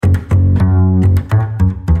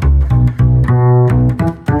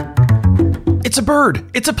a bird.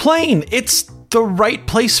 It's a plane. It's the right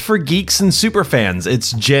place for geeks and superfans.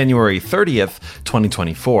 It's January 30th,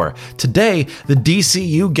 2024. Today, the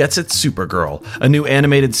DCU gets its Supergirl, a new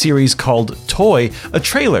animated series called Toy, a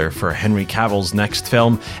trailer for Henry Cavill's next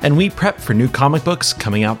film, and we prep for new comic books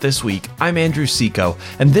coming out this week. I'm Andrew Seco,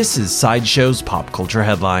 and this is Sideshow's Pop Culture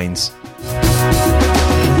Headlines.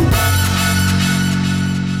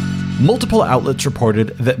 Multiple outlets reported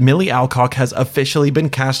that Millie Alcock has officially been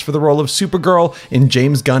cast for the role of Supergirl in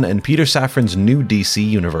James Gunn and Peter Safran's new DC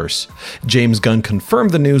universe. James Gunn confirmed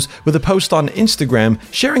the news with a post on Instagram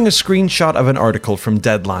sharing a screenshot of an article from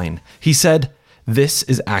Deadline. He said, "This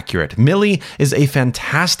is accurate. Millie is a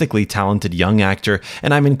fantastically talented young actor,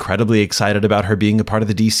 and I'm incredibly excited about her being a part of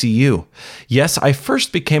the DCU. Yes, I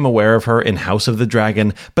first became aware of her in House of the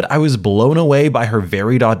Dragon, but I was blown away by her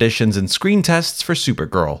varied auditions and screen tests for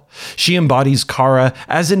Supergirl. She embodies Kara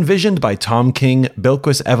as envisioned by Tom King,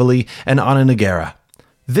 Bilquis Evely, and Ana Nogueira.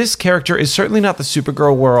 This character is certainly not the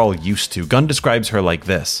Supergirl we're all used to." Gunn describes her like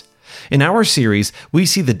this. "In our series, we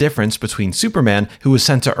see the difference between Superman, who was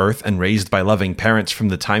sent to Earth and raised by loving parents from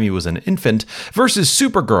the time he was an infant, versus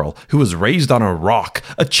Supergirl, who was raised on a rock,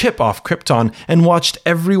 a chip off Krypton, and watched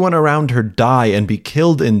everyone around her die and be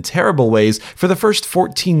killed in terrible ways for the first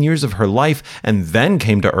 14 years of her life, and then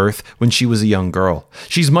came to Earth when she was a young girl.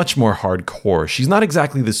 She's much more hardcore. She's not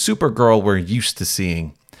exactly the Supergirl we're used to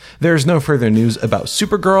seeing." There's no further news about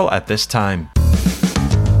Supergirl at this time.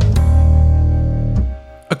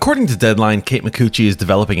 According to Deadline, Kate Micucci is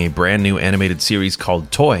developing a brand new animated series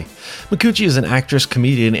called Toy. Micucci is an actress,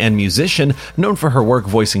 comedian, and musician known for her work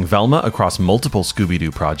voicing Velma across multiple Scooby-Doo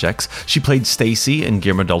projects. She played Stacy in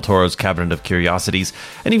Guillermo del Toro's Cabinet of Curiosities,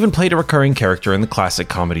 and even played a recurring character in the classic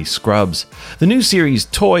comedy Scrubs. The new series,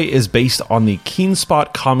 Toy, is based on the Keen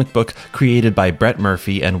Spot comic book created by Brett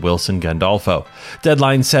Murphy and Wilson Gandolfo.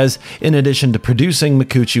 Deadline says, in addition to producing,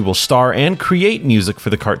 Micucci will star and create music for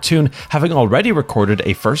the cartoon, having already recorded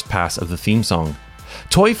a first pass of the theme song.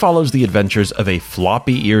 Toy follows the adventures of a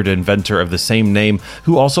floppy-eared inventor of the same name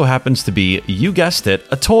who also happens to be, you guessed it,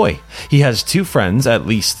 a toy. He has two friends, at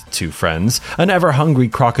least two friends, an ever-hungry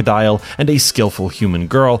crocodile and a skillful human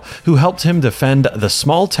girl who helped him defend the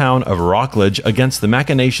small town of Rockledge against the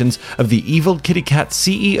machinations of the evil kitty cat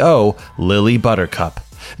CEO, Lily Buttercup.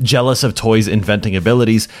 Jealous of Toy's inventing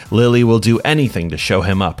abilities, Lily will do anything to show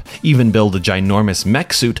him up, even build a ginormous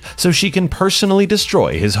mech suit so she can personally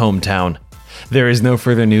destroy his hometown. There is no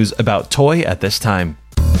further news about Toy at this time.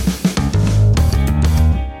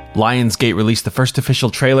 Lionsgate released the first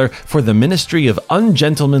official trailer for The Ministry of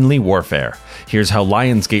Ungentlemanly Warfare. Here's how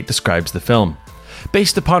Lionsgate describes the film.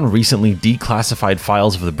 Based upon recently declassified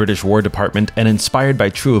files of the British War Department and inspired by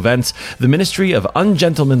true events, The Ministry of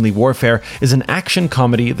Ungentlemanly Warfare is an action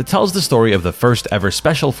comedy that tells the story of the first ever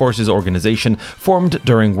Special Forces organization formed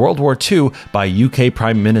during World War II by UK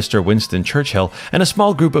Prime Minister Winston Churchill and a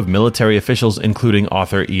small group of military officials including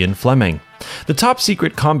author Ian Fleming. The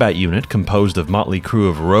top-secret combat unit, composed of motley crew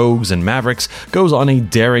of rogues and mavericks, goes on a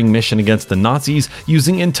daring mission against the Nazis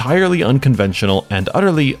using entirely unconventional and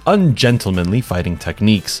utterly ungentlemanly fighting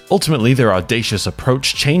techniques. Ultimately, their audacious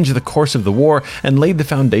approach changed the course of the war and laid the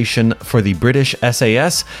foundation for the British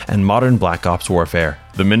SAS and modern Black Ops warfare.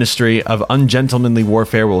 The Ministry of Ungentlemanly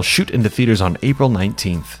Warfare will shoot into theaters on April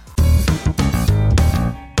 19th.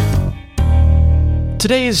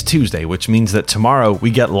 Today is Tuesday, which means that tomorrow we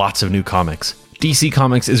get lots of new comics. DC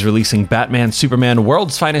Comics is releasing Batman Superman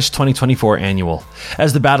World's Finest 2024 Annual.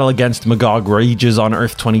 As the battle against Magog rages on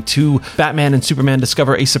Earth 22, Batman and Superman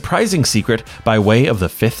discover a surprising secret by way of the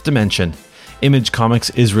fifth dimension. Image Comics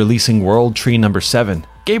is releasing World Tree number 7.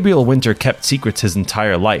 Gabriel Winter kept secrets his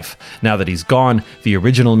entire life. Now that he's gone, the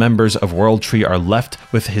original members of World Tree are left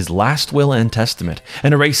with his last will and testament,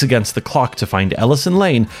 and a race against the clock to find Ellison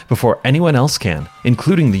Lane before anyone else can,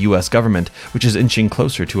 including the US government, which is inching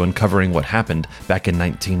closer to uncovering what happened back in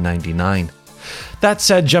 1999. That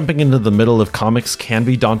said, jumping into the middle of comics can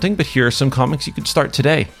be daunting, but here are some comics you could start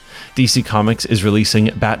today. DC Comics is releasing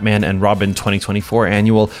Batman and Robin 2024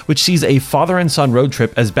 Annual, which sees a father and son road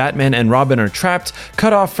trip as Batman and Robin are trapped,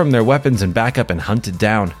 cut off from their weapons and backup and hunted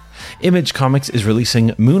down. Image Comics is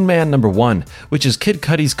releasing Moon Man number 1, which is Kid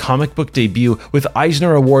Cudi's comic book debut with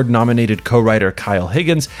Eisner Award-nominated co-writer Kyle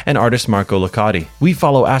Higgins and artist Marco Liccardi. We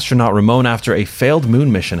follow astronaut Ramon after a failed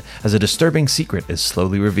moon mission as a disturbing secret is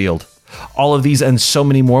slowly revealed. All of these and so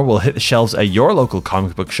many more will hit the shelves at your local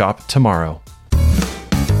comic book shop tomorrow.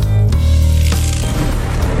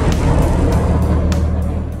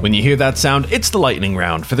 When you hear that sound, it's the lightning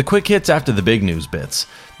round for the quick hits after the big news bits.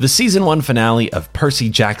 The Season 1 finale of Percy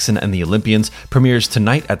Jackson and the Olympians premieres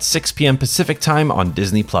tonight at 6 p.m. Pacific Time on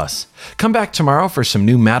Disney+. Come back tomorrow for some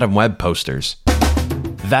new Madam Web posters.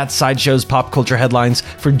 That's Sideshow's pop culture headlines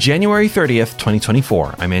for January 30th,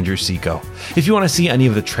 2024. I'm Andrew Seco. If you want to see any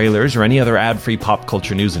of the trailers or any other ad-free pop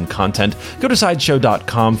culture news and content, go to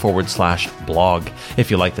sideshow.com/blog. If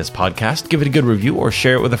you like this podcast, give it a good review or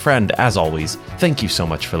share it with a friend. As always, thank you so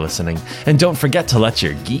much for listening. And don't forget to let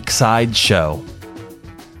your geek side show.